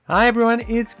Hi everyone,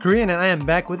 it's Crian and I am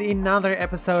back with another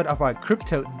episode of our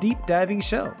crypto deep diving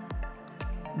show.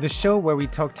 The show where we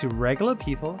talk to regular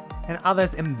people and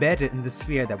others embedded in the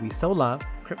sphere that we so love,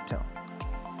 crypto.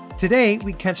 Today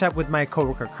we catch up with my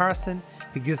coworker Carson,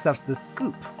 who gives us the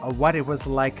scoop of what it was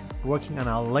like working on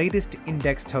our latest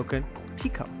index token,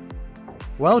 PECO.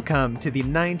 Welcome to the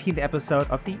 19th episode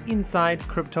of the Inside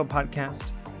Crypto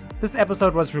Podcast. This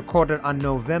episode was recorded on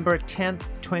November 10th,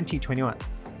 2021.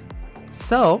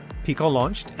 So, PECO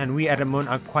launched, and we at the Moon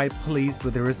are quite pleased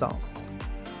with the results.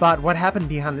 But what happened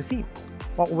behind the scenes?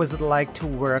 What was it like to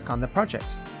work on the project?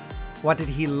 What did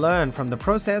he learn from the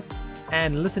process?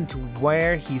 And listen to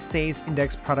where he says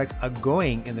index products are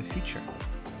going in the future.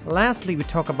 Lastly, we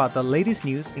talk about the latest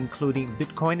news, including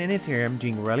Bitcoin and Ethereum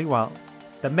doing really well,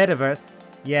 the metaverse,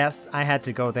 yes, I had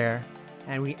to go there,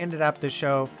 and we ended up the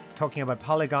show talking about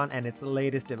Polygon and its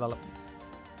latest developments.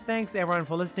 Thanks everyone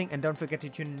for listening, and don't forget to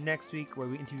tune in next week where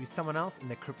we interview someone else in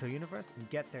the crypto universe and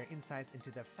get their insights into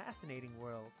the fascinating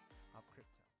world of crypto.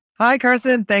 Hi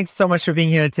Carson, thanks so much for being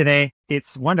here today.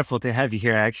 It's wonderful to have you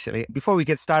here actually. Before we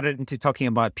get started into talking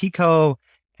about PECO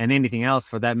and anything else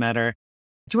for that matter,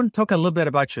 do you want to talk a little bit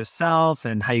about yourself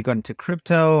and how you got into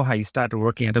crypto, how you started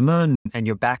working at the Moon, and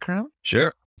your background?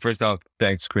 Sure. First off,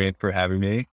 thanks, Crian, for having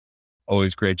me.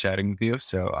 Always great chatting with you.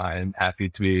 So I'm happy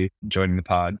to be joining the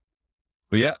pod.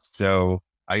 But yeah, so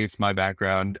I guess my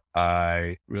background,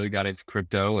 I really got into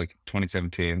crypto like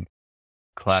 2017.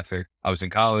 Classic. I was in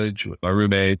college with my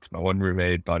roommates. My one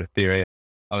roommate bought Ethereum.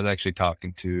 I was actually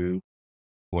talking to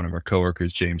one of our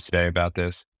coworkers, James, today about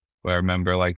this, where I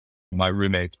remember like my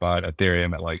roommates bought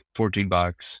Ethereum at like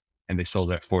 $14 and they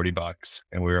sold it at $40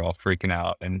 and we were all freaking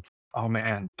out and oh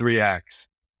man, 3x.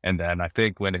 And then I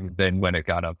think when it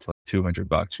got up to like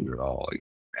 $200, we were all like,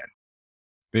 man,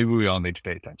 maybe we all need to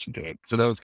pay attention to it. So that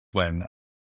was when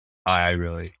I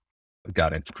really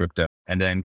got into crypto. And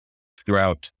then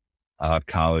throughout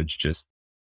college, just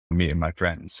me and my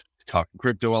friends talking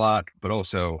crypto a lot, but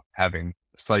also having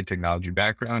a slight technology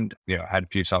background. You know, I had a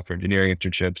few software engineering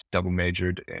internships, double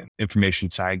majored in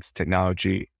information science,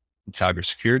 technology, and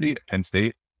cybersecurity at Penn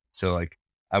State. So like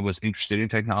I was interested in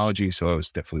technology. So I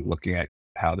was definitely looking at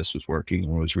how this was working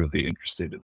and was really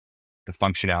interested in the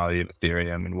functionality of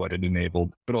Ethereum and what it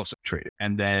enabled, but also trading.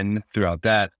 And then throughout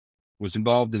that was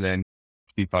involved and then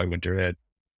DeFi winter hit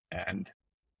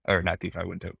or not DeFi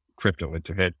winter, crypto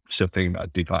winter hit. Still thinking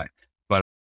about DeFi,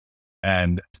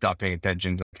 and stopped paying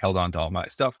attention, held on to all my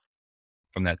stuff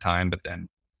from that time, but then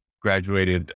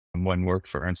graduated and went and worked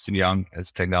for Ernst & Young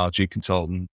as a technology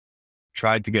consultant.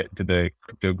 Tried to get into the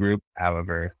crypto group.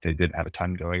 However, they didn't have a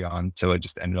ton going on. So I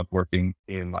just ended up working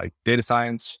in like data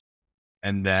science.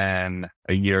 And then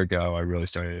a year ago, I really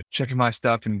started checking my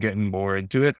stuff and getting more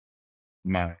into it.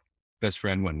 My best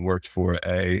friend went and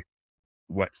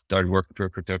started working for a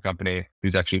crypto company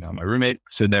who's actually not my roommate.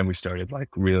 So then we started like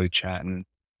really chatting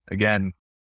again.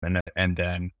 And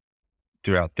then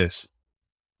throughout this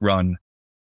run,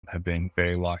 have been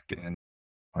very locked in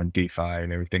on DeFi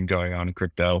and everything going on in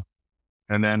crypto.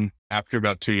 And then after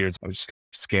about 2 years, I was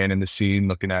scanning the scene,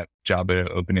 looking at job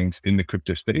openings in the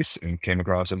crypto space and came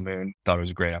across a Moon, thought it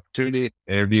was a great opportunity,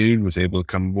 interviewed, was able to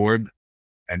come aboard.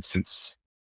 And since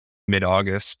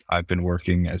mid-August, I've been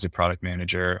working as a product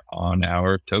manager on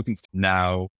our tokens,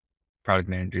 now product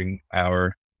managing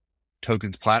our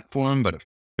tokens platform, but I've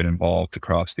been involved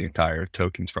across the entire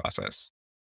tokens process.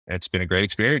 And it's been a great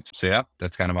experience. So yeah,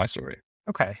 that's kind of my story.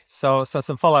 Okay, so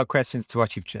some follow-up questions to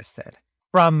what you've just said.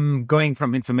 From going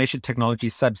from information technology,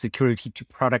 cybersecurity to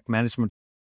product management,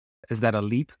 is that a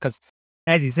leap? Because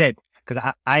as you said,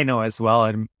 because I know as well,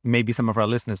 and maybe some of our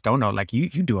listeners don't know, like you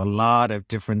do a lot of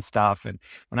different stuff. And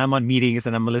when I'm on meetings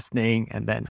and I'm listening, and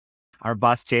then our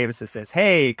boss James says,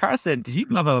 hey, Carson, did you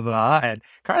blah, blah, blah? And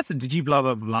Carson, did you blah,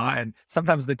 blah, blah? And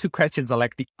sometimes the two questions are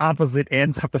like the opposite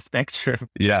ends of the spectrum.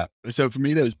 Yeah. So for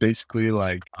me, that was basically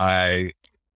like, I'm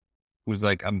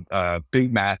a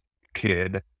big math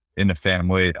kid in a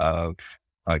family of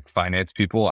like finance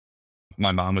people.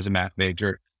 My mom was a math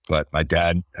major, but my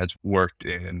dad has worked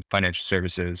in financial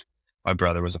services. My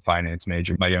brother was a finance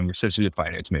major. My younger sister was a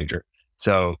finance major.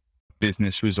 So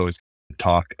business was always the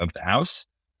talk of the house.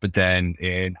 But then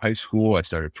in high school, I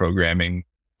started programming,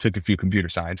 took a few computer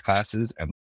science classes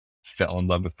and fell in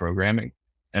love with programming.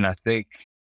 And I think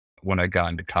when I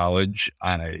got into college,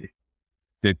 I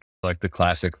did like the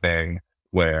classic thing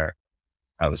where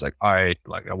I was like, all right,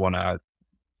 like I want to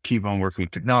keep on working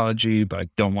with technology, but I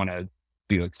don't want to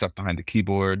be like stuck behind the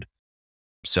keyboard.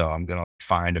 So I'm going to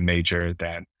find a major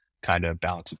that kind of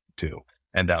balances the two.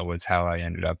 And that was how I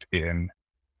ended up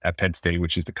at Penn State,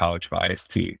 which is the College of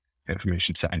IST,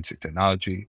 Information Science and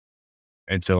Technology.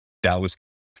 And so that was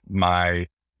my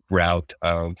route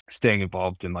of staying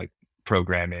involved in like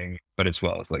programming, but as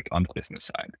well as like on the business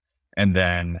side. And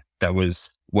then that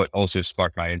was what also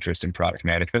sparked my interest in product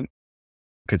management,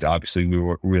 because obviously we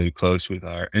were really close with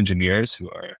our engineers who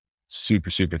are super,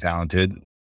 super talented.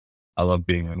 I love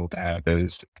being able to have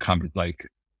those like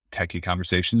techie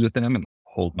conversations with them and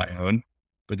hold my own,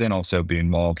 but then also be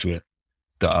involved with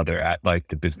the other like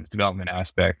the business development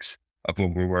aspects of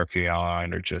what we're working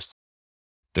on, or just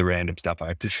the random stuff I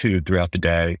have to do throughout the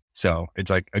day. So it's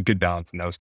like a good balance, and that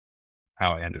was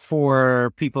how I ended.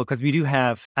 For people, because we do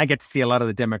have, I get to see a lot of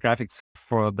the demographics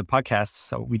for the podcast.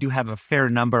 So we do have a fair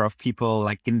number of people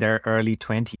like in their early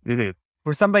 20s. Mm-hmm.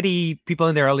 For people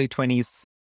in their early 20s,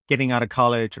 getting out of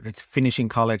college or finishing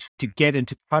college to get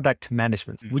into product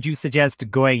management, would you suggest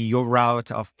going your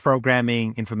route of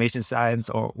programming, information science,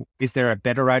 or is there a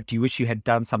better route? Do you wish you had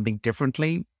done something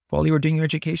differently while you were doing your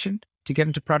education to get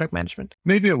into product management?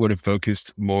 Maybe I would have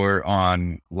focused more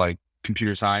on like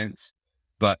computer science,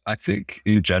 but I think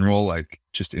in general, like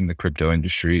just in the crypto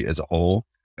industry as a whole,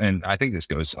 and I think this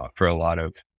goes for a lot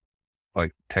of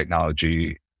like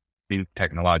technology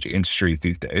industries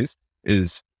these days,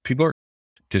 is people are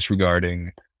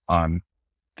disregarding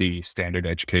the standard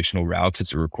educational routes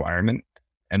as a requirement.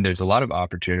 And there's a lot of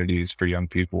opportunities for young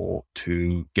people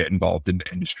to get involved in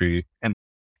the industry and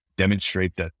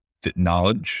demonstrate that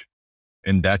knowledge.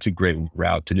 And that's a great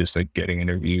route to just like getting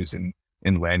interviews and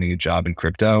landing a job in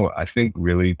crypto. I think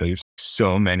really there's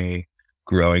so many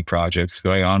growing projects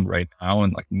going on right now,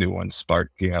 and like new ones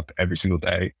sparking up every single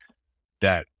day,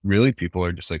 that really people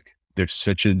are just like, there's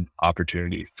such an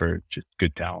opportunity for just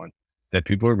good talent, that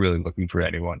people are really looking for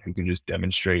anyone who can just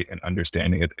demonstrate an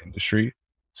understanding of the industry.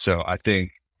 So I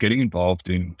think getting involved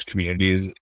in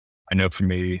communities, I know for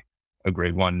me, a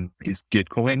great one is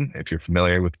Gitcoin. If you're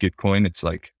familiar with Gitcoin, it's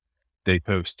like they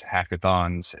post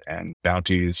hackathons and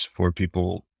bounties for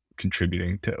people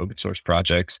contributing to open source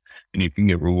projects, and you can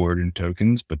get rewarded in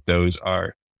tokens. But those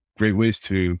are great ways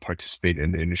to participate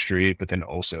in the industry, but then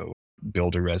also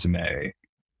build a resume,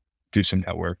 do some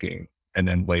networking, and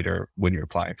then later when you're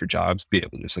applying for jobs, be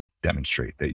able to just like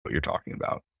demonstrate that what you're talking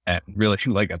about. And really,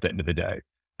 like at the end of the day,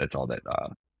 that's all that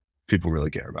people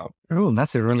really care about. Oh,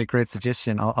 that's a really great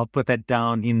suggestion. I'll put that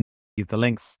down in the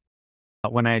links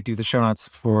when I do the show notes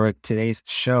for today's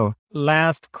show.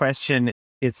 Last question.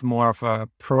 It's more of a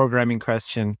programming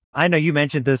question. I know you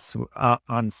mentioned this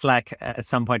on Slack at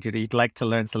some point. You'd like to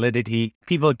learn Solidity.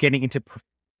 People getting into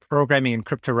programming in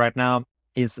crypto right now,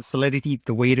 is Solidity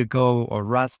the way to go, or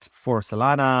Rust for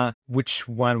Solana? Which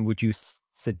one would you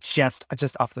suggest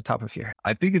just off the top of your head?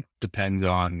 I think it depends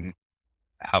on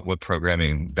what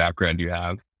programming background you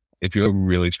have. If you're a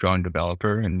really strong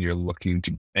developer and you're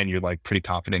like pretty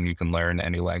confident you can learn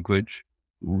any language,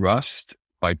 Rust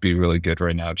might be really good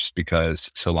right now, just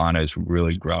because Solana is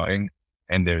really growing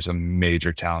and there's a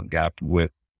major talent gap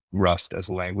with Rust as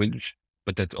a language.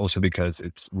 But that's also because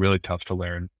it's really tough to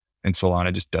learn, and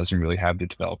Solana just doesn't really have the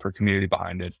developer community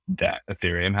behind it that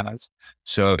Ethereum has.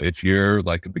 So if you're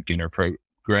like a beginner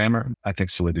programmer, I think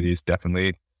Solidity is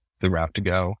definitely the route to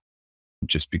go,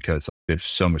 just because there's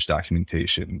so much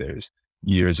documentation. There's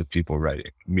years of people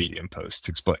writing Medium posts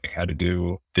explaining how to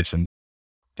do this and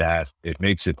that. It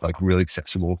makes it like really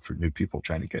accessible for new people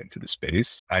trying to get into the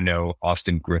space. I know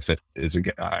Austin Griffith is a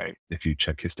guy, if you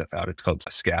check his stuff out, it's called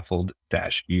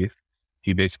Scaffold-ETH.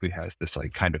 He basically has this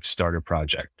like kind of starter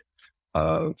project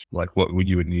of like what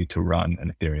you would need to run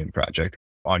an Ethereum project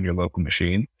on your local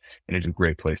machine. And it's a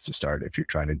great place to start if you're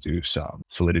trying to do some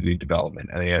Solidity development.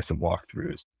 And he has some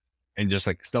walkthroughs. And just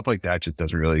like stuff like that just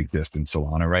doesn't really exist in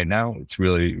Solana right now. It's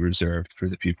really reserved for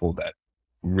the people that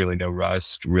really know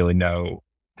Rust, really know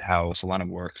how Solana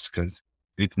works, because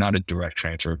it's not a direct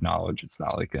transfer of knowledge. It's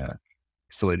not like a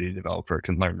Solidity developer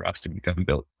can learn Rust and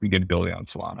begin building on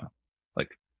Solana. Like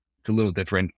it's a little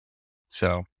different.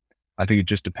 So I think it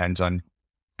just depends on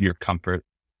your comfort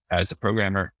as a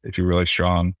programmer. If you're really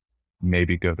strong,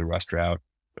 maybe go the Rust route.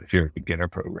 But if you're a beginner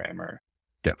programmer,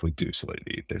 definitely do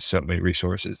Solidity. There's so many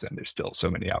resources and there's still so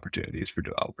many opportunities for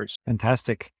developers.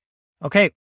 Fantastic.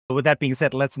 Okay. With that being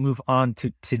said, let's move on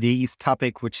to today's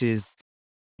topic, which is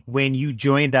when you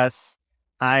joined us.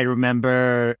 I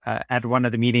remember at one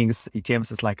of the meetings,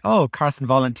 James is like, "Oh, Carson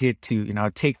volunteered to,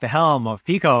 take the helm of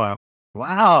PECO."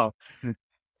 Wow,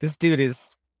 this dude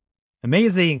is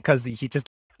amazing, because he just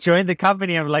joined the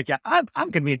company. I'm like, yeah, I'm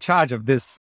going to be in charge of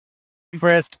this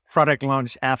first product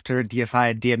launch after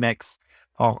DFI, DMX,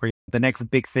 or the next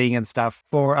big thing and stuff.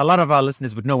 For a lot of our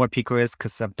listeners would know what PECO is,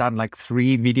 because I've done like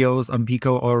 3 videos on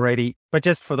PECO already. But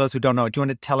just for those who don't know, do you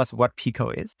want to tell us what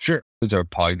PECO is? Sure. It's our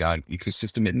Polygon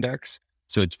ecosystem index.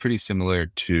 So it's pretty similar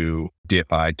to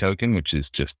DFI token, which is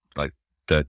just like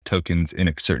the tokens in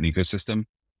a certain ecosystem,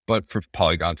 but for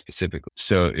Polygon specifically.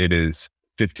 So it is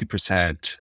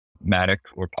 50% Matic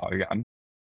or Polygon,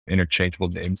 interchangeable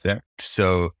names there.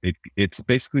 So it's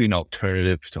basically an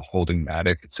alternative to holding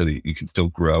Matic so that you can still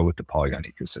grow with the Polygon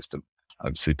ecosystem.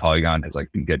 Obviously, Polygon has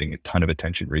been getting a ton of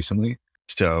attention recently.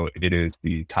 So it is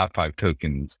the top 5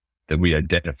 tokens that we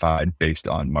identified based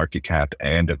on market cap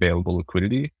and available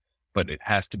liquidity, but it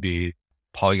has to be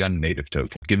Polygon native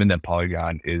token. Given that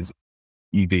Polygon is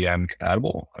EVM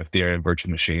compatible, Ethereum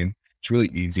virtual machine, it's really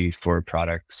easy for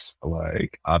products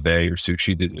like Aave or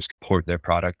Sushi to just port their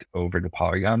product over to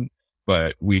Polygon.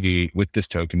 But with this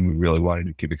token, we really wanted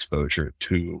to give exposure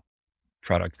to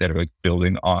products that are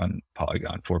building on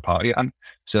Polygon for Polygon.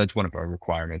 So that's one of our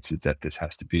requirements, is that this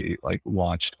has to be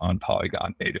launched on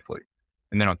Polygon natively.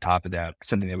 And then on top of that,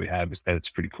 something that we have is that it's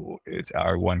pretty cool. It's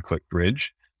our one-click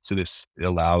bridge. So this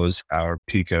allows our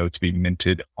PECO to be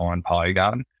minted on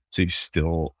Polygon. So you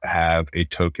still have a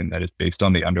token that is based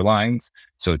on the underlyings.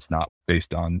 So it's not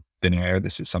based on thin air.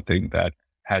 This is something that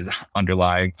has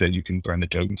underlyings that you can burn the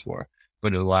tokens for,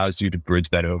 but it allows you to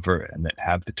bridge that over and then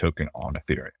have the token on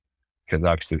Ethereum. Because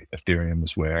obviously Ethereum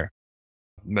is where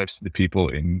most of the people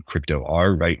in crypto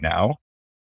are right now.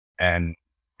 And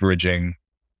bridging,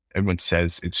 everyone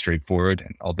says it's straightforward.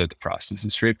 And although the process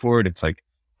is straightforward, it's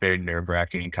very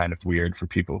nerve-wracking and kind of weird for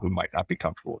people who might not be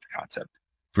comfortable with the concept,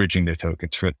 bridging their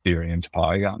tokens from Ethereum to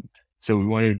Polygon. So we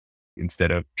wanted, instead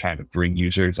of trying to bring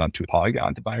users onto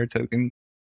Polygon to buy our token,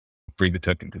 bring the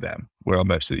token to them where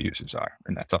most of the users are.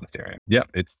 And that's on Ethereum. Yeah,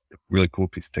 it's a really cool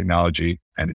piece of technology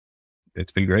and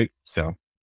it's been great. So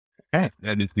that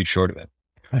is the short of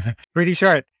it. Pretty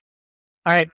short.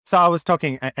 All right. So I was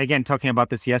talking about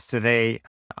this yesterday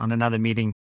on another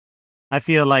meeting. I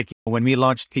feel like when we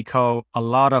launched PECO, a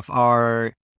lot of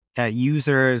our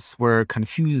users were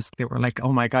confused. They were like,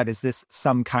 oh my God, is this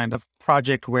some kind of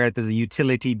project where there's a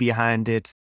utility behind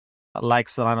it, like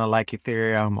Solana, like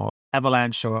Ethereum or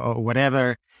Avalanche or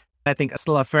whatever? I think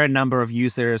still a fair number of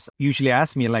users usually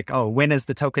ask me oh, when is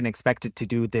the token expected to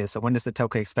do this? Or when is the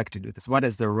token expected to do this? What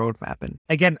is the roadmap? And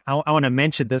again, I want to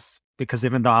mention this because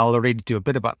even though I'll already do a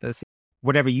bit about this,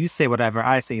 whatever you say, whatever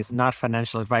I say is not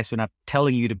financial advice. We're not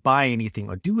telling you to buy anything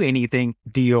or do anything.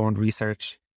 Do your own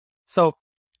research. So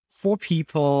for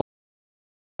people,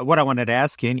 what I wanted to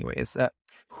ask you anyway is,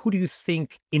 who do you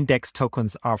think index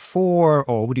tokens are for?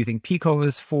 Or who do you think PECO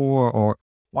is for? Or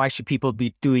why should people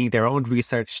be doing their own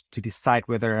research to decide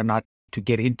whether or not to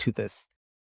get into this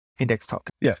index token?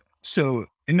 Yeah. So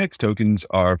index tokens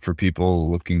are for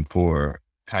people looking for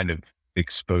kind of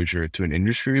exposure to an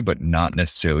industry, but not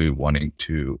necessarily wanting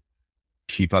to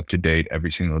keep up to date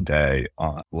every single day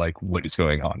on what is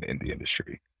going on in the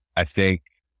industry. I think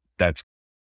that's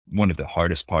one of the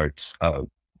hardest parts of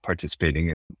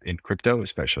participating in crypto,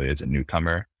 especially as a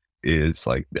newcomer, is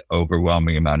the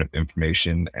overwhelming amount of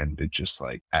information and the just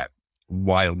a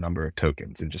wild number of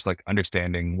tokens, and just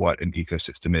understanding what an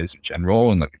ecosystem is in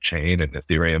general, and a chain, and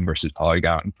Ethereum versus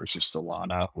Polygon versus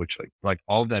Solana, which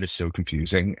all of that is so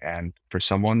confusing. And for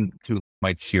someone who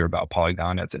might hear about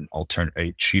Polygon as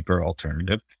a cheaper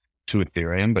alternative to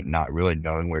Ethereum, but not really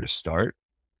knowing where to start,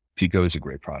 PECO is a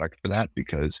great product for that,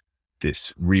 because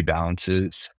this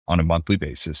rebalances on a monthly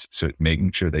basis. So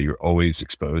making sure that you're always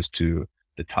exposed to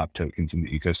the top tokens in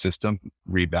the ecosystem,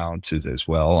 rebalances as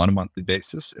well on a monthly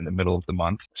basis in the middle of the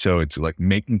month. So it's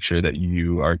making sure that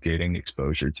you are getting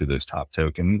exposure to those top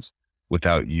tokens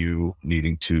without you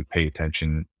needing to pay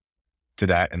attention to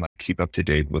that and keep up to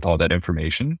date with all that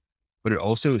information. But it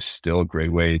also is still a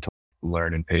great way to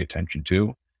learn and pay attention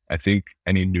to. I think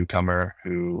any newcomer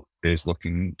who is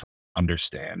looking to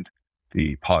understand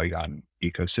the Polygon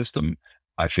ecosystem,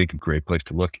 I think a great place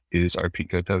to look is our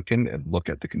PECO token, and look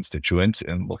at the constituents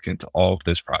and look into all of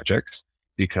those projects,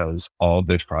 because all of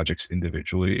those projects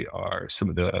individually are some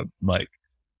of the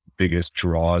biggest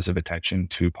draws of attention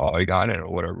to Polygon, and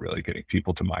what are really getting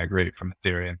people to migrate from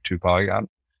Ethereum to Polygon.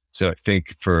 So I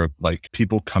think for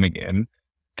people coming in,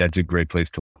 that's a great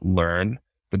place to learn,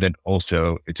 but then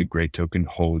also it's a great token to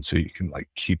hold so you can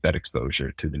keep that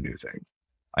exposure to the new things.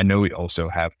 I know we also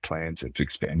have plans of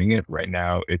expanding it. Right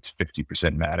now it's 50%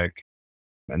 Matic,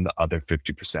 and the other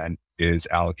 50% is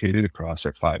allocated across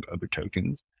our 5 other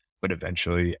tokens. But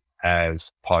eventually,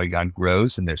 as Polygon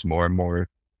grows and there's more and more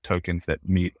tokens that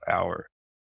meet our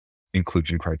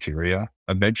inclusion criteria,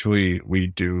 eventually we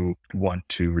do want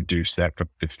to reduce that from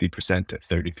 50% to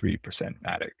 33%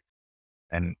 Matic.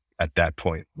 And at that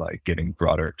point, getting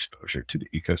broader exposure to the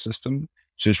ecosystem.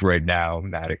 Just right now,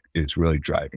 Matic is really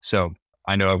driving. So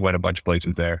I know I went a bunch of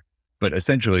places there, But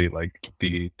essentially, like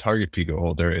the target PECO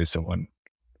holder is someone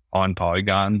on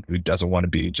Polygon who doesn't want to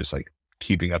be just like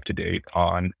keeping up to date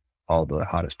on all the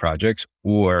hottest projects,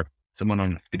 or someone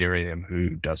on Ethereum who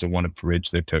doesn't want to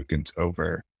bridge their tokens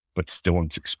over, but still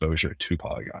wants exposure to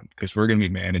Polygon. Because we're going to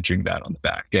be managing that on the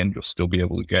back end. You'll still be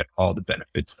able to get all the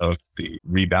benefits of the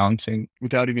rebalancing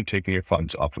without even taking your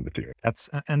funds off of Ethereum.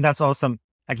 That's awesome.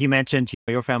 Like you mentioned,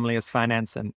 your family is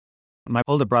finance, and my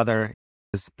older brother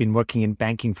has been working in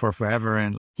banking for forever,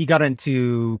 and he got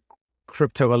into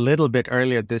crypto a little bit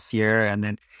earlier this year. And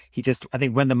then I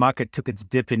think when the market took its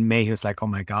dip in May, he was like, oh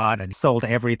my God, and sold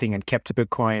everything and kept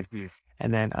Bitcoin.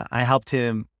 And then I helped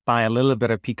him buy a little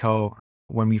bit of PECO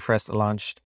when we first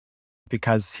launched,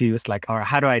 because he was like, all right,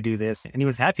 how do I do this? And he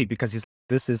was happy because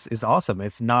this is awesome.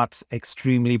 It's not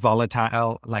extremely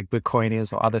volatile like Bitcoin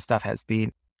is or other stuff has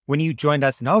been. When you joined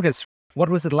us in August, what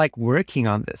was it like working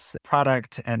on this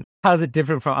product, and how is it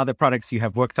different from other products you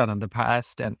have worked on in the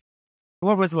past? And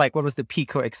what was the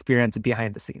PECO experience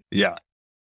behind the scenes? Yeah.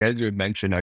 As you had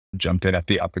mentioned, I jumped in at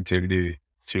the opportunity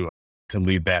to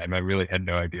lead that. And I really had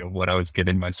no idea what I was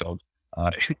getting myself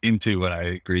into when I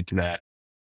agreed to that.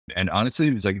 And honestly,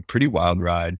 it was like a pretty wild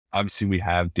ride. Obviously, we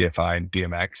have DFI and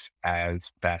DMX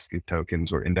as basket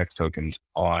tokens or index tokens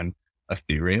on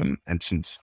Ethereum. And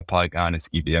since Polygon is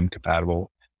EVM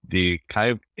compatible, the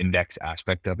kind of index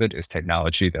aspect of it is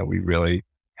technology that we really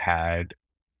had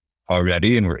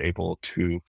already and were able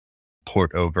to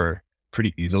port over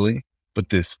pretty easily. But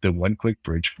the one-click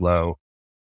bridge flow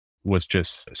was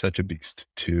just such a beast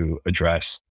to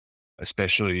address,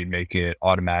 especially making it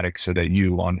automatic so that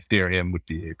you on Ethereum would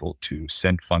be able to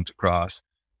send funds across.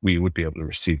 We would be able to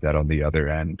receive that on the other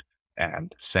end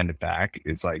and send it back.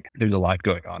 It's like, there's a lot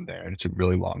going on there, and it's a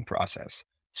really long process.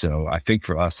 So I think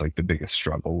for us, like the biggest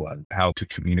struggle was how to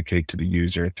communicate to the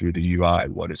user through the UI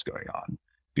what is going on,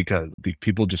 because the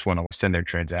people just want to send their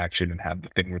transaction and have the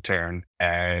thing returned.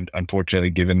 And unfortunately,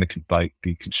 given the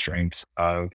constraints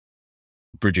of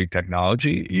bridging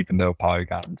technology, even though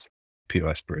Polygon's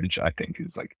POS bridge, I think,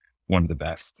 is like one of the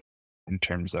best in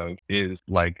terms of is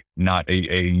like not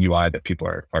a UI that people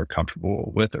are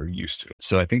comfortable with or used to.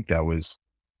 So I think that was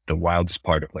the wildest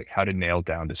part of like how to nail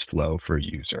down this flow for a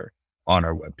user on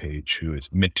our webpage who is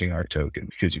minting our token,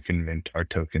 because you can mint our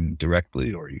token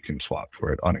directly or you can swap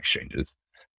for it on exchanges.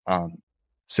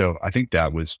 So I think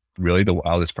that was really the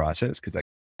wildest process, because I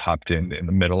hopped in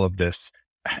the middle of this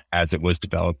as it was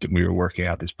developed, and we were working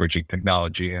out this bridging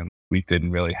technology, and we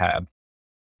didn't really have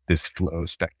this flow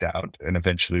specced out. And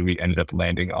eventually we ended up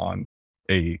landing on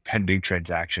a pending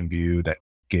transaction view that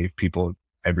gave people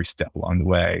every step along the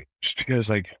way, just because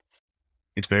like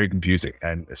it's very confusing.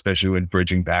 And especially when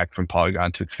bridging back from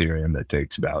Polygon to Ethereum, that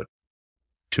takes about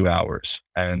 2 hours.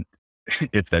 And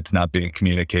if that's not being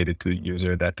communicated to the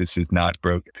user that this is not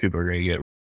broken, people are going to get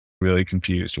really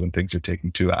confused when things are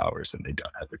taking 2 hours and they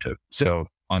don't have their token. So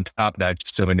on top of that,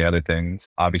 just so many other things.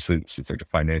 Obviously, this is like a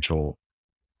financial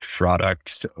product,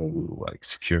 so like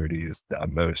security is the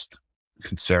most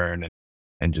concern,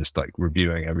 and just like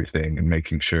reviewing everything and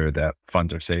making sure that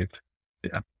funds are safe.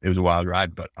 Yeah, it was a wild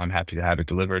ride, but I'm happy to have it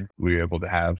delivered. We were able to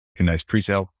have a nice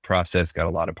pre-sale process, got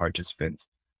a lot of participants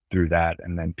through that,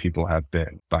 and then people have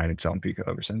been buying and selling PECO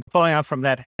ever since. Following up from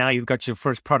that, now you've got your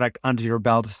first product under your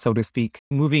belt, so to speak.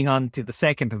 Moving on to the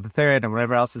second and the third and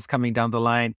whatever else is coming down the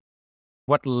line.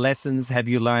 What lessons have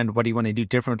you learned? What do you want to do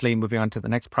differently moving on to the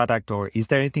next product? Or is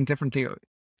there anything differently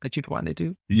that you'd want to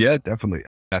do? Yeah, definitely.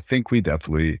 I think we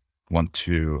definitely want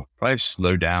to probably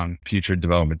slow down future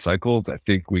development cycles. I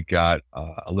think we got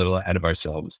a little ahead of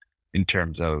ourselves in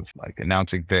terms of like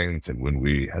announcing things, and when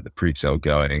we had the pre-sale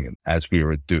going, and as we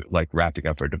were wrapping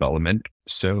up our development.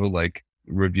 So like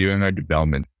reviewing our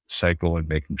development cycle and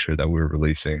making sure that we were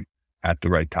releasing at the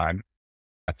right time.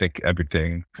 I think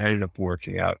everything ended up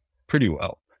working out pretty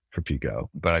well for PECO,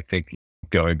 but I think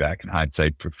going back in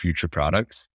hindsight for future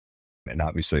products, and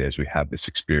obviously as we have this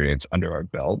experience under our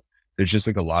belt, there's just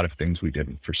like a lot of things we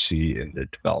didn't foresee in the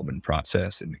development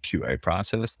process, in the QA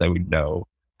process, that we know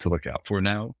to look out for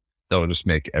now. That will just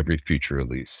make every future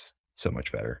release so much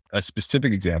better. A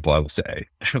specific example I will say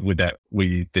with that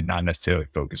we did not necessarily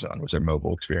focus on was our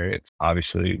mobile experience.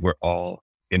 Obviously, we're all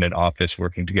in an office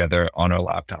working together on our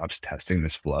laptops, testing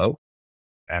this flow.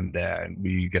 And then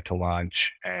we get to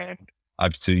launch, and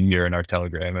obviously you're in our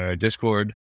Telegram and our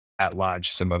Discord. At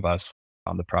launch, some of us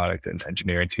on the product and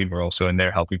engineering team were also in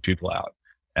there helping people out.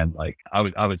 And like, I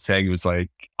would say it was like,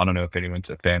 I don't know if anyone's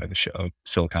a fan of the show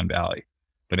Silicon Valley,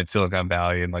 but in Silicon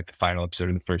Valley, in like the final episode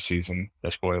of the first season,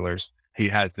 the spoilers, he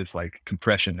has this like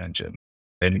compression engine,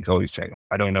 and he's always saying,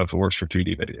 I don't know if it works for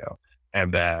 3D video.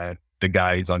 And then the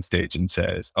guy is on stage and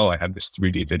says, "Oh, I have this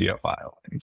 3D video file."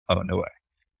 And he's, "Oh, no way.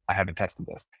 I haven't tested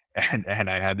this." And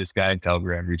I had this guy in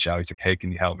Telegram reach out. He's like, "Hey,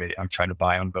 can you help me? I'm trying to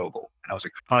buy on mobile." And I was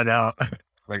like, "Oh no."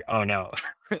 Like, "Oh no."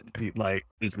 Like,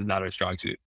 this is not our strong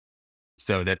suit.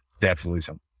 So that's definitely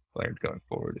something planned going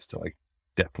forward, is to like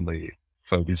definitely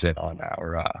focus in on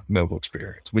our mobile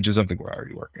experience, which is something we're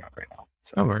already working on right now.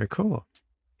 So. Oh, very cool.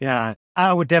 Yeah,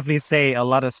 I would definitely say a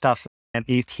lot of stuff, at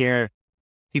least here,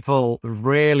 people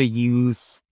rarely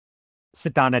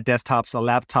sit down at desktops or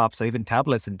laptops or even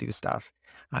tablets and do stuff.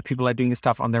 People are doing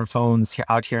stuff on their phones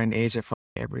out here in Asia for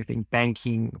everything,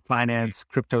 banking, finance,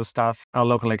 crypto stuff, our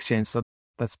local exchange. So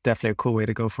that's definitely a cool way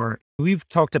to go for it. We've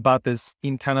talked about this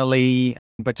internally,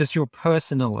 but just your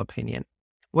personal opinion.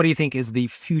 What do you think is the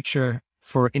future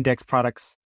for index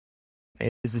products?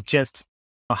 Is it just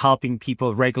helping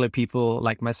people, regular people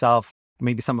like myself,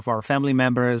 maybe some of our family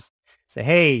members, say,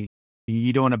 hey,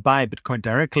 you don't want to buy Bitcoin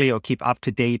directly or keep up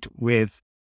to date with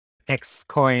X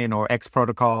coin or X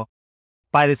protocol,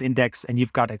 buy this index and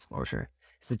you've got exposure.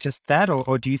 Is it just that,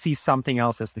 or do you see something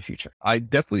else as the future? I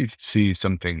definitely see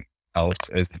something else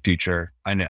as the future.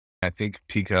 I think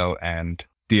PECO and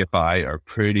DFI are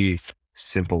pretty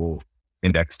simple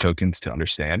index tokens to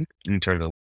understand in terms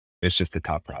of it's just the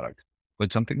top product.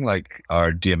 But something like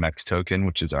our DMX token,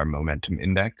 which is our momentum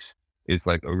index, is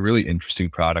like a really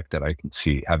interesting product that I can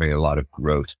see having a lot of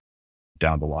growth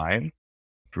down the line.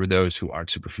 For those who aren't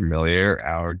super familiar,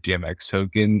 our DMX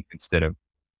token, instead of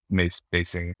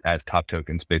basing as top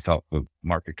tokens based off of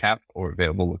market cap or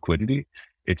available liquidity,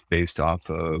 it's based off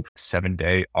of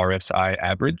 7-day RSI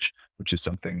average, which is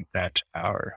something that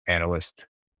our analyst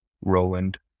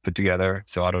Roland put together.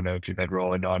 So I don't know if you've had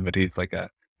Roland on, but he's like a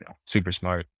super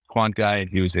smart quant guy, and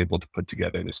he was able to put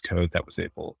together this code that was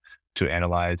able to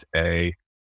analyze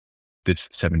this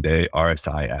 7-day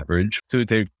RSI average. So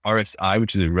it's a RSI,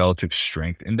 which is a relative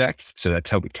strength index. So that's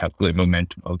how we calculate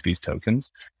momentum of these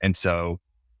tokens. And so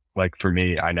like for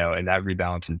me, I know, and that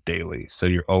rebalances daily. So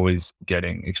you're always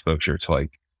getting exposure to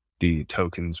like the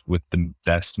tokens with the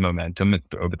best momentum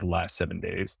over the last 7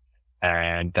 days.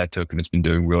 And that token has been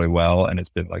doing really well. And it's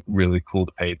been like really cool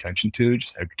to pay attention to.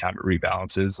 Just every time it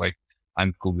rebalances, like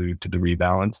I'm glued to the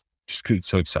rebalance just because it's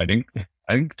so exciting.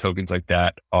 I think tokens like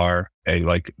that are a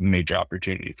like major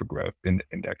opportunity for growth in the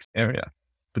index area.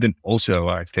 But then also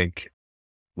I think,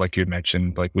 like you had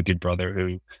mentioned, like with your brother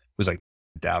who was like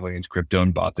dabbling into crypto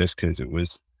and bought this because it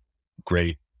was a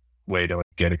great way to like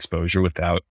get exposure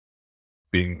without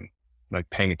being like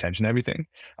paying attention to everything.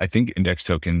 I think index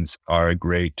tokens are a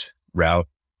great route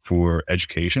for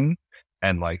education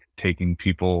and like taking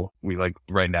people, we like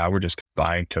right now we're just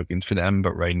buying tokens for them,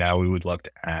 but right now we would love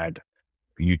to add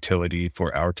utility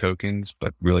for our tokens,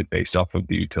 but really based off of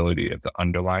the utility of the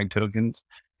underlying tokens.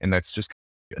 And that's just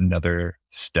another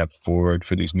step forward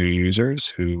for these new users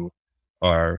who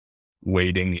are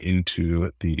wading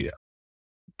into the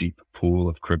deep pool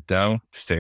of crypto to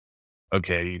say,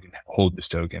 okay, you can hold this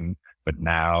token, but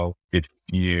now if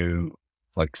you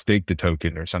like stake the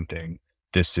token or something,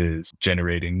 this is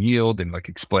generating yield and like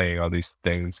explaining all these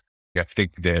things. I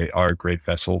think they are a great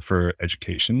vessel for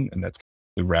education, and that's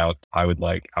the route I would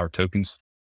like our tokens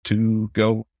to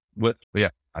go with. But yeah,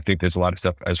 I think there's a lot of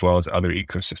stuff as well as other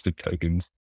ecosystem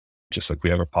tokens, just like we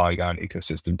have our Polygon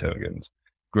ecosystem tokens,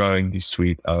 growing the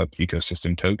suite of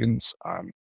ecosystem tokens,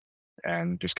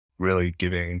 and just really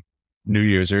giving new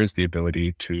users the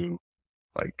ability to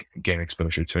like gain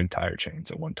exposure to entire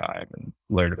chains at one time and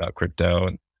learn about crypto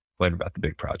and learn about the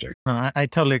big project. I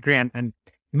totally agree. And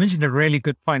you mentioned a really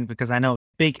good point, because I know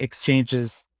big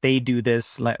exchanges, they do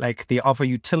this, like they offer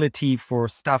utility for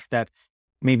stuff that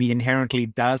maybe inherently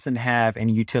doesn't have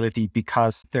any utility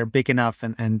because they're big enough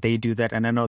and they do that. And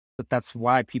I know that that's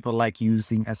why people like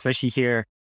using, especially here,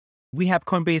 we have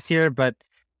Coinbase here, but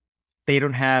they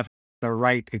don't have the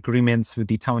right agreements with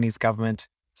the Taiwanese government.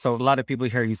 So a lot of people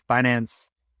here use Binance.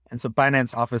 And so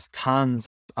Binance offers tons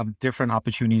of different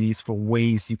opportunities for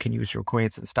ways you can use your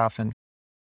coins and stuff. And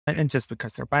just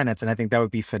because they're Binance. And I think that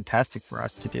would be fantastic for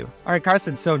us to do. All right,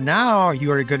 Carson. So now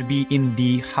you are going to be in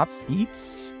the hot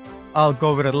seat. I'll go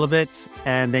over it a little bit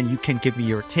and then you can give me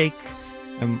your take.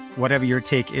 And whatever your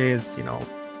take is,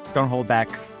 don't hold back.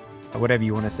 Whatever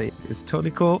you want to say is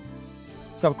totally cool.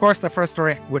 So, of course, the first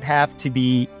story would have to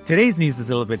be, today's news is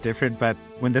a little bit different, but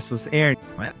when this was aired,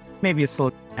 well, maybe it's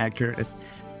still accurate, is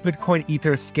Bitcoin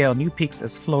Ether scale new peaks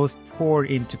as flows pour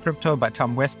into crypto by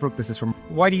Tom Westbrook. This is from,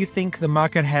 why do you think the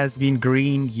market has been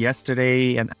green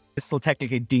yesterday and is still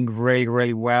technically doing really,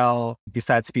 really well?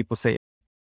 Besides people say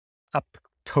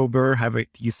October, however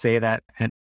you say that,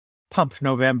 and pump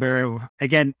November.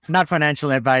 Again, not financial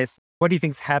advice. What do you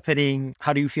think's happening?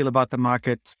 How do you feel about the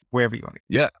market wherever you are?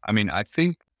 Yeah. I mean, I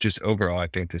think just overall, I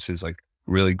think this is like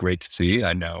really great to see.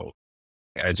 I know,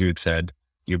 as you had said,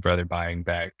 your brother buying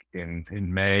back in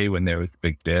May when there was the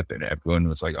big dip and everyone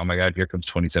was like, oh my God, here comes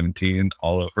 2017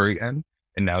 all over again.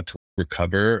 And now to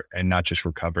recover, and not just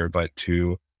recover, but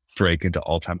to break into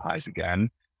all-time highs again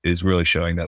is really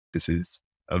showing that this is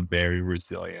a very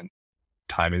resilient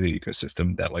time of the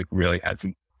ecosystem that like really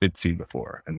hasn't been seen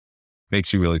before, and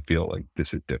makes you really feel like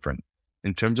this is different.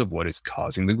 In terms of what is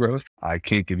causing the growth, I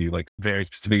can't give you like very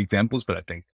specific examples, but I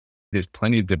think there's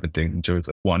plenty of different things in terms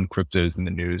of one, crypto is in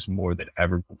the news more than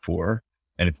ever before.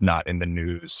 And it's not in the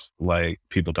news like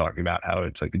people talking about how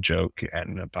it's like a joke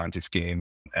and a Ponzi scheme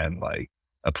and like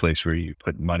a place where you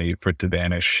put money for it to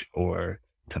vanish or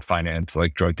to finance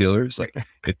like drug dealers. Like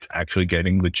it's actually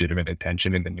getting legitimate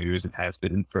attention in the news and has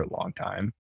been for a long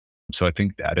time. So I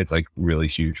think that is like really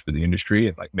huge for the industry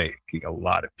and like making a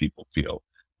lot of people feel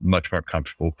much more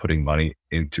comfortable putting money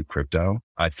into crypto.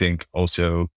 I think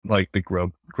also like the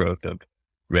growth of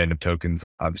random tokens.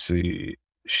 Obviously,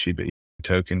 Shiba Inu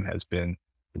token has been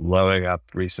blowing up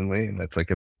recently, and that's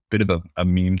like a bit of a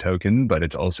meme token, but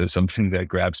it's also something that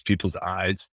grabs people's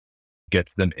eyes,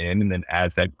 gets them in, and then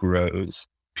as that grows,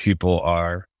 people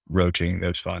are rotating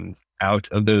those funds out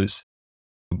of those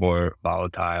more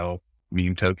volatile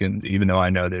meme tokens, even though I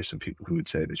know there's some people who would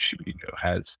say that Shiba Inu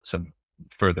has some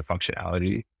further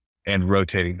functionality, and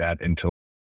rotating that into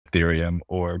Ethereum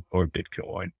or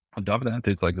Bitcoin. On top of that,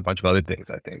 there's like a bunch of other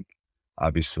things. I think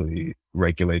obviously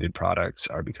regulated products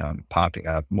are popping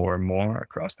up more and more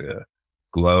across the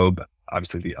globe.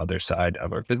 Obviously the other side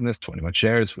of our business, 21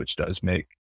 Shares, which does make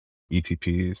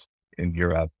ETPs in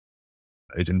Europe,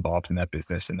 is involved in that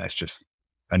business. And that's just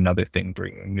another thing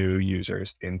bringing new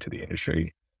users into the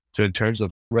industry. So in terms of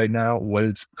right now, what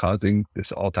is causing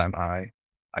this all-time high?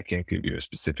 I can't give you a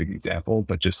specific example,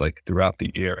 but just like throughout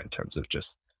the year in terms of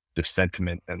just the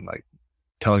sentiment and like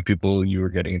telling people you were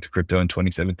getting into crypto in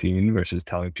 2017 versus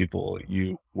telling people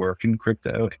you work in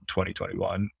crypto in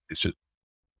 2021, it's just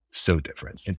so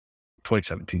different. In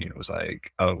 2017, it was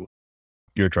like, oh,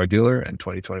 you're a drug dealer, and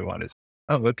 2021 is,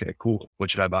 oh, okay, cool.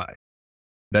 What should I buy?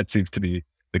 That seems to be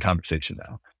the conversation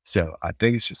now. So I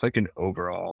think it's just like an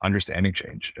overall understanding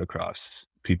change across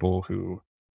people who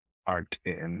aren't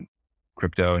in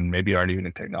crypto and maybe aren't even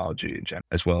in technology in general,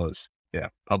 as well as,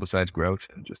 publicized growth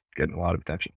and just getting a lot of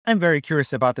attention. I'm very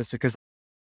curious about this because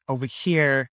over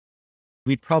here,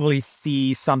 we'd probably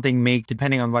see something make,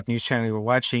 depending on what news channel you were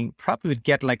watching, probably would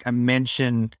get like a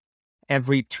mention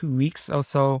every 2 weeks or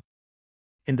so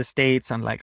in the States on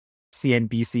like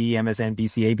CNBC,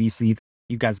 MSNBC, ABC.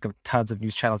 You guys got tons of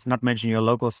news channels, not mentioning your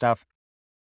local stuff.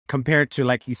 Compared to,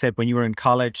 like you said, when you were in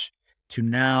college to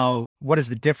now, what is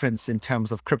the difference in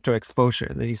terms of crypto exposure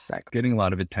in the news cycle? Getting a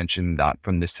lot of attention, not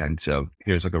from the sense of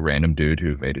here's like a random dude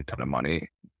who made a ton of money,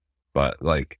 but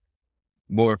like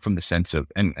more from the sense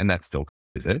of, and that still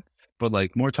is it, but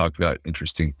like more talk about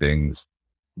interesting things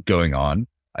going on.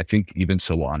 I think even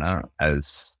Solana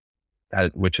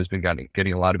which has been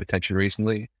getting a lot of attention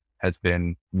recently, has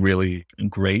been really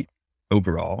great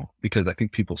overall, because I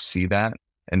think people see that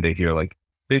and they hear like,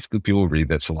 basically people read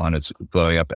that Solana is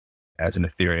blowing up as an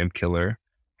Ethereum killer,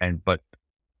 but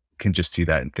can just see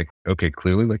that and think, okay,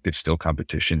 clearly like there's still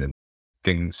competition and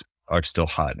things are still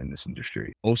hot in this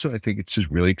industry. Also, I think it's just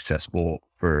really accessible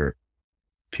for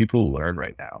people to learn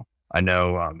right now. I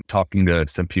know talking to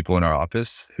some people in our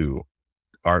office who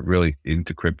aren't really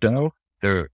into crypto,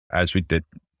 they're, as we did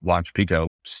launch PECO,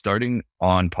 starting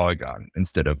on Polygon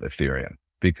instead of Ethereum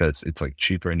because it's like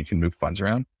cheaper and you can move funds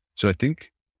around. So I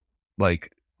think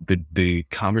like the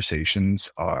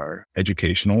conversations are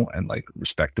educational and like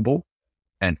respectable.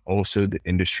 And also the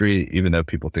industry, even though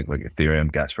people think like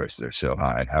Ethereum gas prices are so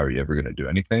high, how are you ever going to do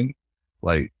anything?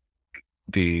 Like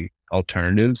the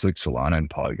alternatives like Solana and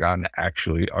Polygon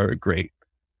actually are a great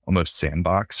almost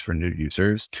sandbox for new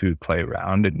users to play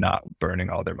around and not burning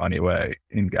all their money away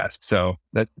in gas. So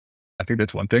I think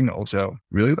that's one thing. Also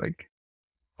really like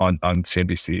on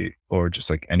CNBC or just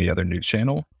like any other news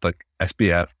channel, like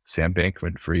SBF, Sam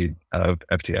Bankman-Fried of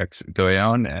FTX going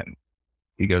on, and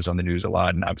he goes on the news a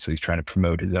lot, and obviously he's trying to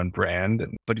promote his own brand,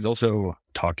 but he's also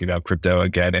talking about crypto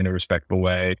again in a respectful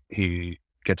way. He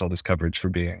gets all this coverage for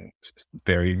being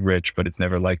very rich, but it's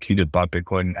never like he just bought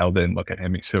Bitcoin and held it and look at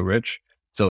him, he's so rich.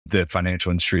 So the financial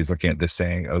industry is looking at this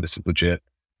saying, oh, this is legit.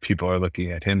 People are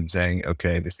looking at him saying,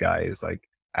 okay, this guy is like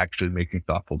actually making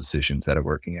thoughtful decisions that are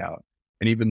working out. And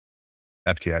even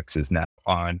FTX is now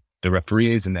on the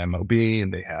referees in the MLB,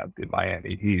 and they have the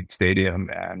Miami Heat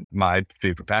Stadium, and my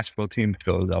favorite basketball team,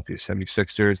 Philadelphia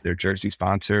 76ers, their jersey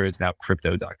sponsor is now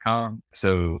crypto.com.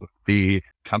 So the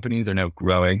companies are now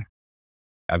growing.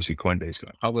 Obviously Coinbase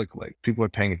going public, like people are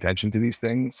paying attention to these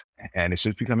things, and it's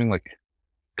just becoming like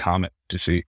common to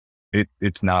see.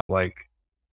 It's not like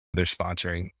they're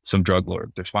sponsoring some drug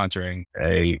lord. They're sponsoring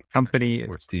a Company.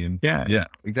 sports team. Yeah. Yeah,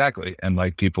 exactly. And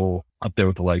like people up there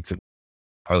with the likes of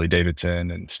Harley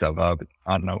Davidson and StubHub.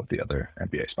 I don't know what the other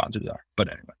NBA sponsors are, but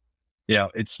anyway,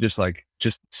 it's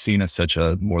just seen as such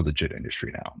a more legit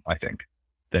industry now, I think,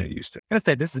 than it used to. I'm gonna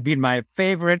say this has been my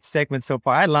favorite segment so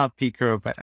far. I love PECO,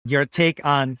 but your take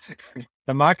on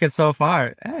the market so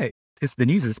far, hey, it's the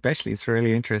news especially. It's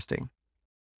really interesting.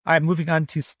 All right, moving on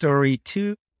to story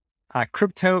 2.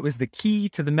 Crypto is the key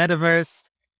to the metaverse.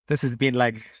 This has been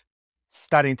like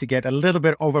starting to get a little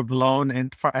bit overblown,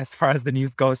 and as far as the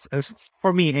news goes,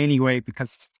 for me anyway,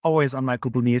 because it's always on my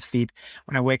Google News feed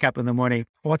when I wake up in the morning.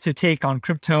 What's your take on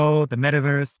crypto, the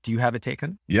metaverse? Do you have a take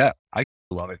on? Yeah, I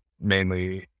love it.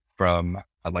 Mainly from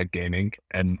I like gaming,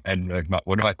 and like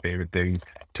one of my favorite things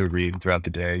to read throughout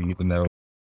the day, even though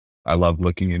I love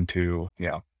looking into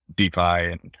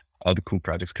DeFi and all the cool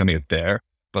projects coming up there.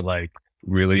 But like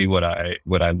really what I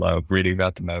love reading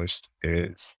about the most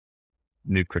is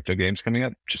new crypto games coming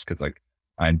up, just because like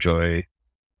I enjoy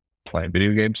playing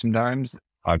video games sometimes.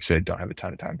 Obviously I don't have a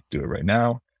ton of time to do it right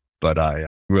now, but I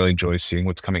really enjoy seeing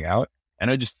what's coming out. And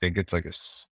I just think it's like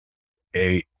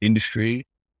a industry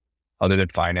other than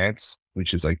finance,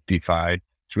 which is like DeFi.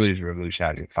 It's really just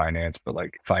revolutionizing finance, but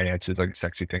like finance is like a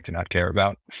sexy thing to not care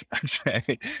about. I'd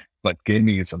say. But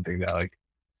gaming is something that like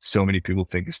so many people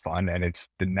think is fun, and it's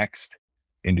the next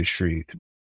industry to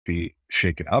be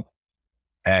shaken up.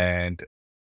 And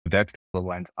that's the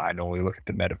lens I normally look at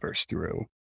the metaverse through,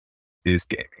 is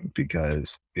gaming,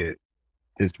 because it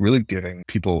is really giving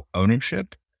people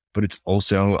ownership, but it's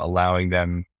also allowing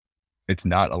them, it's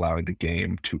not allowing the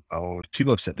game to own.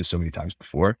 People have said this so many times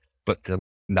before, but to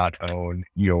not own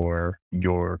your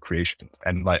creations.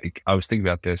 And like, I was thinking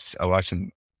about this. I watched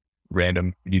some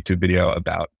random YouTube video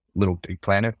about Little Big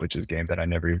Planet, which is a game that I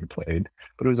never even played,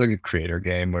 but it was like a creator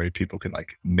game where people can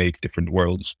like make different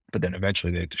worlds, but then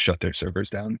eventually they had to shut their servers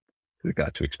down because it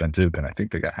got too expensive, and I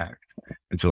think they got hacked.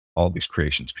 And so all these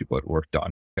creations people had worked on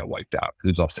got wiped out. It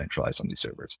was all centralized on these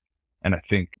servers. And I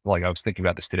think, like, I was thinking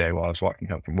about this today while I was walking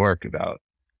home from work about,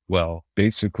 well,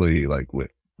 basically like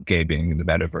with gaming and the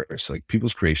metaverse, like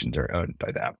people's creations are owned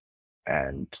by them,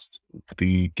 and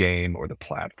the game or the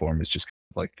platform is just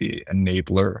like the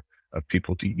enabler of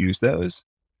people to use those.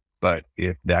 But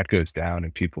if that goes down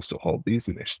and people still hold these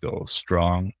and they're still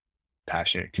strong,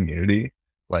 passionate community,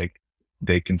 like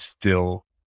they can still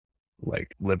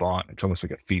like live on. It's almost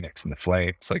like a phoenix in the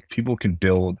flames. Like people can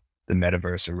build the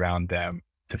metaverse around them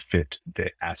to fit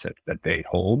the asset that they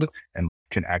hold, and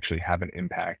can actually have an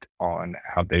impact on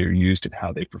how they're used and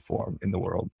how they perform in the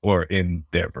world or in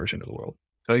their version of the world.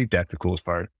 So I think that's the coolest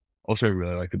part. Also, I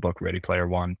really like the book Ready Player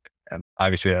One. And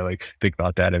obviously I like think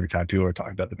about that every time people are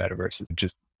talking about the metaverse, and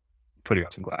just putting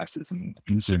on some glasses and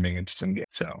zooming into some games.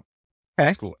 So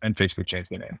Okay. cool. And Facebook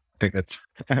changed their name. I think that's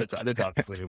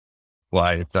obviously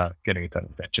why it's getting a ton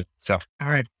of attention. So All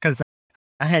right, because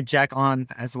I had Jack on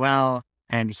as well,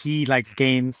 and he likes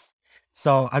games.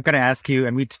 So I've got to ask you,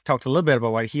 and we talked a little bit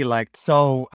about what he liked.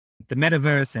 So the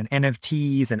metaverse and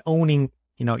NFTs and owning,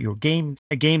 your game,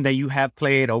 a game that you have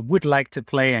played or would like to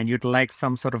play, and you'd like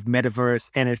some sort of metaverse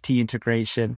NFT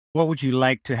integration. What would you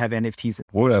like to have NFTs?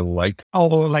 what would I like? Oh,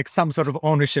 like some sort of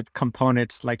ownership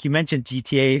component. Like you mentioned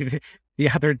GTA the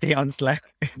other day on Slack.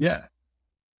 Yeah.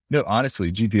 No,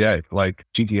 honestly,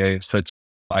 GTA is such,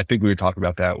 I think we were talking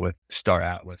about that with Star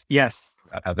Atlas. Yes.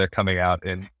 How they're coming out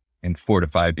in 4 to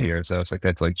 5 years. I was like,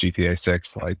 that's like GTA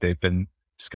 6. Like they've been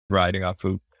just riding off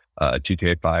of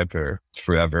GTA 5 for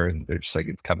forever, and they're just like,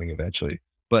 it's coming eventually.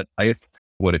 But I guess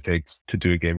what it takes to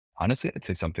do a game, honestly, I'd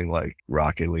say something like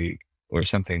Rocket League, or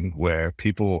something where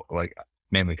people like,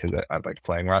 mainly because I like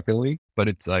playing Rocket League, but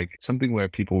it's like something where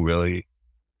people really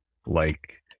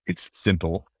like, it's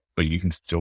simple, but you can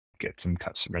still get some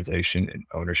customization and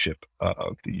ownership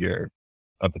of the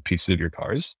pieces of your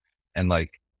cars. And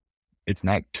like, it's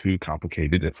not too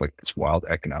complicated. It's like this wild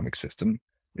economic system.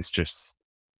 It's just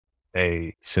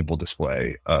a simple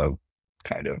display of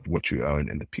kind of what you own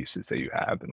and the pieces that you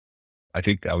have. And I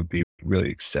think that would be a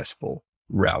really accessible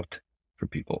route for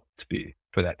people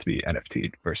for that to be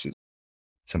NFT'd versus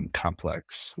some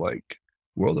complex like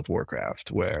World of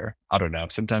Warcraft, where I don't know,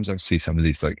 sometimes I see some of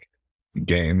these like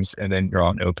games and then you're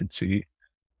on OpenSea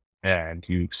and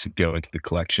you go into the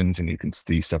collections and you can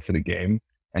see stuff for the game.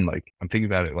 And like, I'm thinking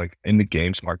about it like in the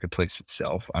games marketplace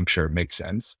itself, I'm sure it makes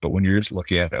sense. But when you're just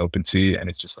looking at OpenSea and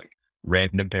it's just like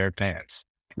random pair of pants,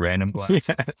 random glasses,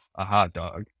 Yes. a hot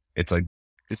dog, it's like,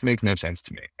 this makes no sense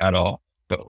to me at all.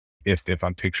 But if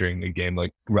I'm picturing a game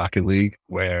like Rocket League,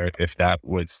 where if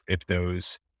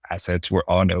those assets were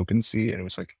on OpenSea and it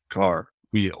was like car,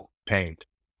 wheel, paint,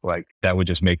 like that would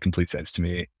just make complete sense to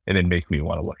me and then make me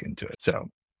want to look into it. So,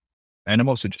 and I'm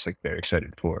also just like very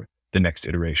excited for the next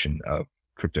iteration of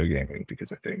crypto gaming,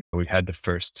 because I think we had the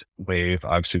first wave,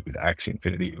 obviously with Axie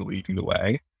Infinity leading the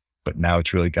way, but now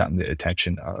it's really gotten the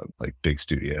attention of like big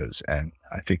studios. And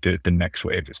I think that the next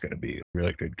wave is going to be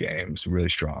really good games, really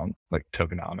strong, like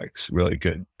tokenomics, really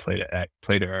good play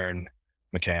to earn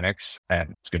mechanics,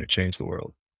 and it's going to change the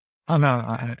world. Oh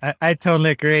no, I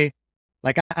totally agree.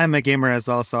 Like I'm a gamer as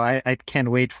well, so I can't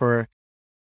wait for.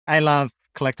 I love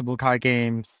collectible card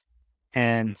games,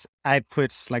 and I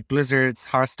put like Blizzard's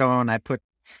Hearthstone. I put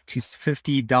just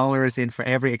 $50 in for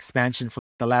every expansion for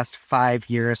the last 5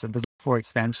 years, and there's 4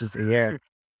 expansions a year.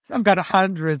 So I've got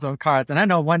hundreds of cards, and I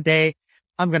know one day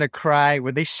I'm gonna cry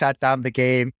when they shut down the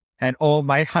game and all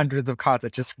my hundreds of cards are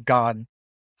just gone.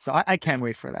 So I can't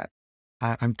wait for that.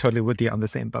 I'm totally with you on the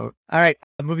same boat. All right,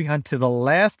 moving on to the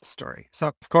last story. So,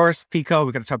 of course, PECO,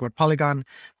 we're going to talk about Polygon.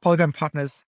 Polygon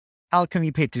partners Alchemy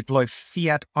Pay to deploy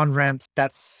fiat on ramps.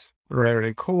 That's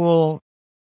really cool.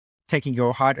 Taking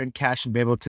your hard-earned cash and be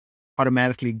able to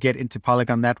automatically get into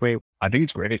Polygon that way. I think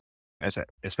it's great,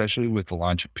 especially with the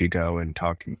launch of Pico and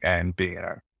talking and being in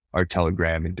our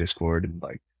Telegram and Discord and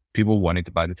like people wanting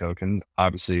to buy the tokens.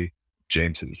 Obviously,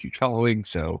 James has a huge following,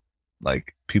 so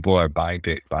like people are buying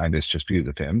this just because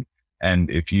of him. And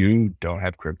if you don't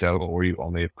have crypto or you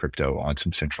only have crypto on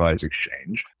some centralized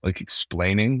exchange, like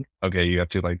explaining, okay, you have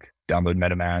to like download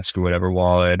MetaMask or whatever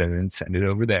wallet and then send it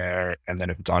over there. And then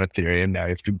if it's on Ethereum, now you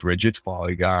have to bridge it to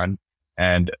Polygon.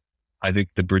 And I think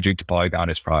the bridging to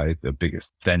Polygon is probably the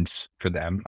biggest fence for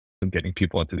them of getting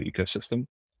people into the ecosystem.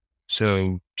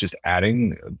 So just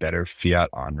adding better fiat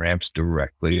on ramps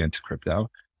directly into crypto,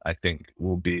 I think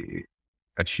will be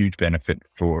a huge benefit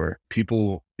for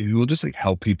people. It will just like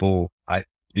help people.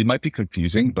 It might be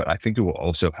confusing, but I think it will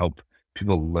also help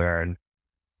people learn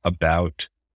about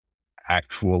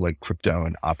actual like crypto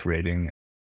and operating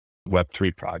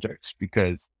Web3 projects,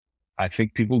 because I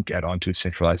think people get onto a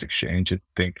centralized exchange and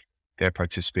think they're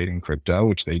participating in crypto,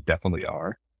 which they definitely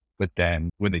are. But then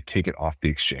when they take it off the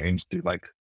exchange, they're like,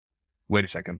 wait a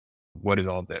second, what is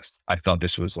all this? I thought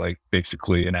this was like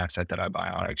basically an asset that I buy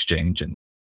on an exchange and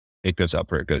it goes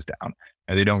up or it goes down.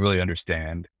 And they don't really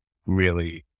understand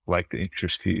really like the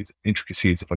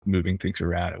intricacies of like moving things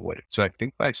around and what. So I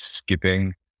think by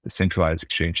skipping the centralized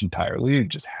exchange entirely and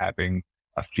just having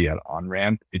a fiat on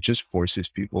ramp, it just forces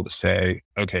people to say,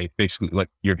 okay, basically like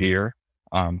you're here.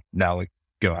 Now like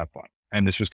go have fun. And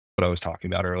this was what I was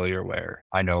talking about earlier, where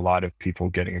I know a lot of people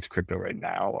getting into crypto right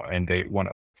now and they want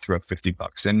to throw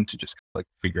 $50 in to just like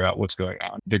figure out what's going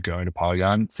on. They're going to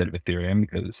Polygon instead of Ethereum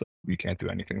because you can't do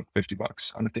anything with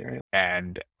 $50 on Ethereum.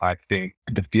 And I think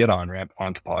the fiat on ramp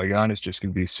onto Polygon is just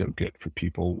going to be so good for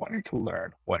people wanting to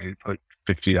learn, wanting to put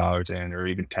 $50 in or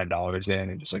even $10 in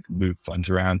and just like move funds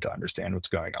around to understand what's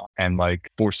going on, and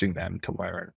like forcing them to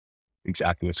learn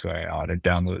exactly what's going on and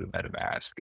download a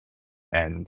MetaMask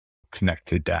and connect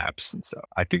to dApps. And so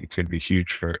I think it's going to be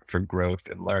huge for growth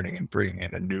and learning and bringing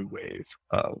in a new wave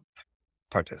of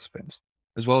participants,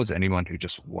 as well as anyone who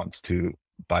just wants to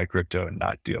buy crypto and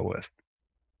not deal with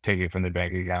taking it from the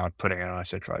bank account, putting it on a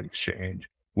centralized exchange,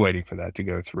 waiting for that to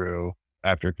go through.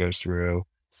 After it goes through,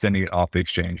 sending it off the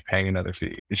exchange, paying another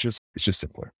fee. It's just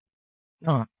simpler.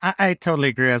 Oh, I totally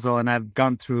agree as well. And I've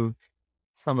gone through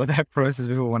some of that process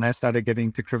before when I started getting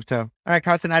into crypto. All right,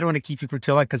 Carson, I don't want to keep you for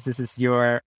too long because this is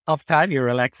your off time, your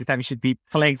relaxing time. You should be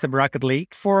playing some Rocket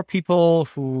League. For people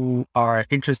who are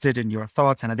interested in your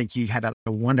thoughts, and I think you had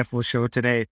a wonderful show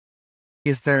today,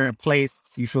 is there a place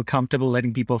you feel comfortable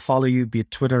letting people follow you, be it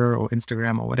Twitter or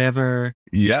Instagram or whatever?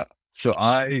 Yeah. So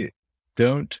I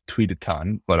don't tweet a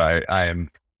ton, but I am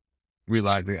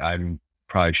realizing I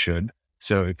probably should.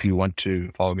 So if you want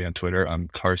to follow me on Twitter, I'm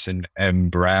Carson M.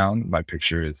 Brown. My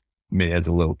picture is me as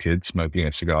a little kid smoking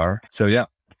a cigar. So yeah,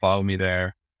 follow me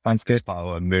there. Sounds good. Just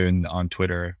follow Moon on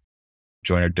Twitter,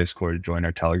 join our Discord, join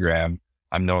our Telegram.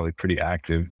 I'm normally pretty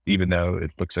active, even though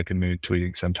it looks like a Moon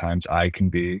tweeting. Sometimes I can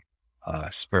be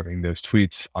spurring those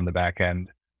tweets on the back end,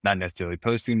 not necessarily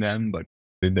posting them, but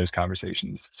in those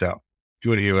conversations. So if you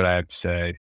want to hear what I have to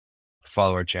say,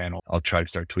 follow our channel. I'll try to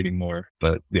start tweeting more,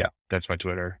 but yeah, that's my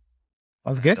Twitter. That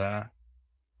was good.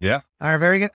 Yeah. All right,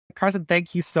 very good. Carson,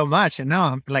 thank you so much. And now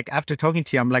I'm like, after talking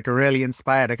to you, I'm like really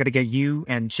inspired. I got to get you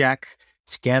and Jack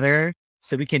together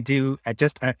so we can do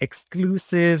just an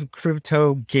exclusive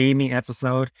crypto gaming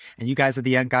episode. And you guys are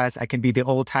the young guys. I can be the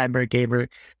old timer gamer.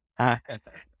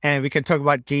 And we can talk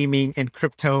about gaming and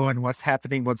crypto and what's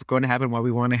happening, what's going to happen, what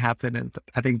we want to happen. And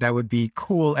I think that would be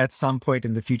cool at some point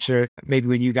in the future. Maybe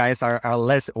when you guys are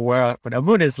less, or when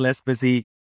Amun is less busy,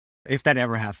 if that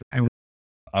ever happens.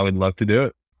 I would love to do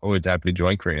it. Always happy to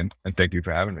join, Crian. And thank you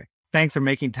for having me. Thanks for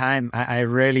making time. I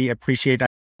really appreciate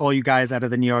all you guys out of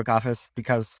the New York office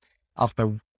because of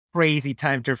the crazy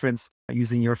time difference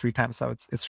using your free time. So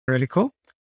it's really cool.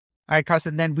 All right,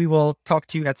 Carson, then we will talk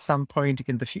to you at some point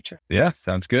in the future. Yeah,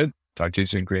 sounds good. Talk to you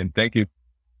soon, Crian. Thank you.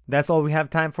 That's all we have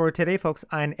time for today, folks.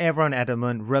 I and everyone at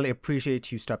Amun really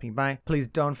appreciate you stopping by. Please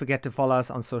don't forget to follow us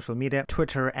on social media,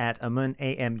 Twitter at Amun,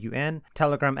 A-M-U-N,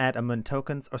 Telegram at Amun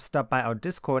Tokens, or stop by our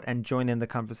Discord and join in the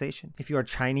conversation. If you are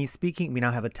Chinese speaking, we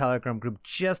now have a Telegram group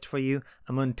just for you,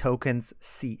 Amun Tokens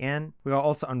CN. We are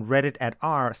also on Reddit at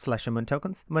r/Amun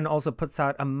Tokens. Amun also puts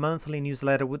out a monthly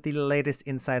newsletter with the latest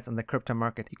insights on the crypto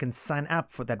market. You can sign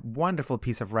up for that wonderful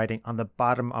piece of writing on the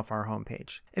bottom of our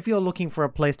homepage. If you're looking for a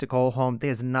place to call home,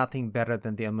 there's nothing better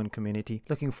than the Amun community.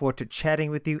 Looking forward to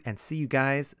chatting with you and see you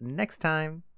guys next time.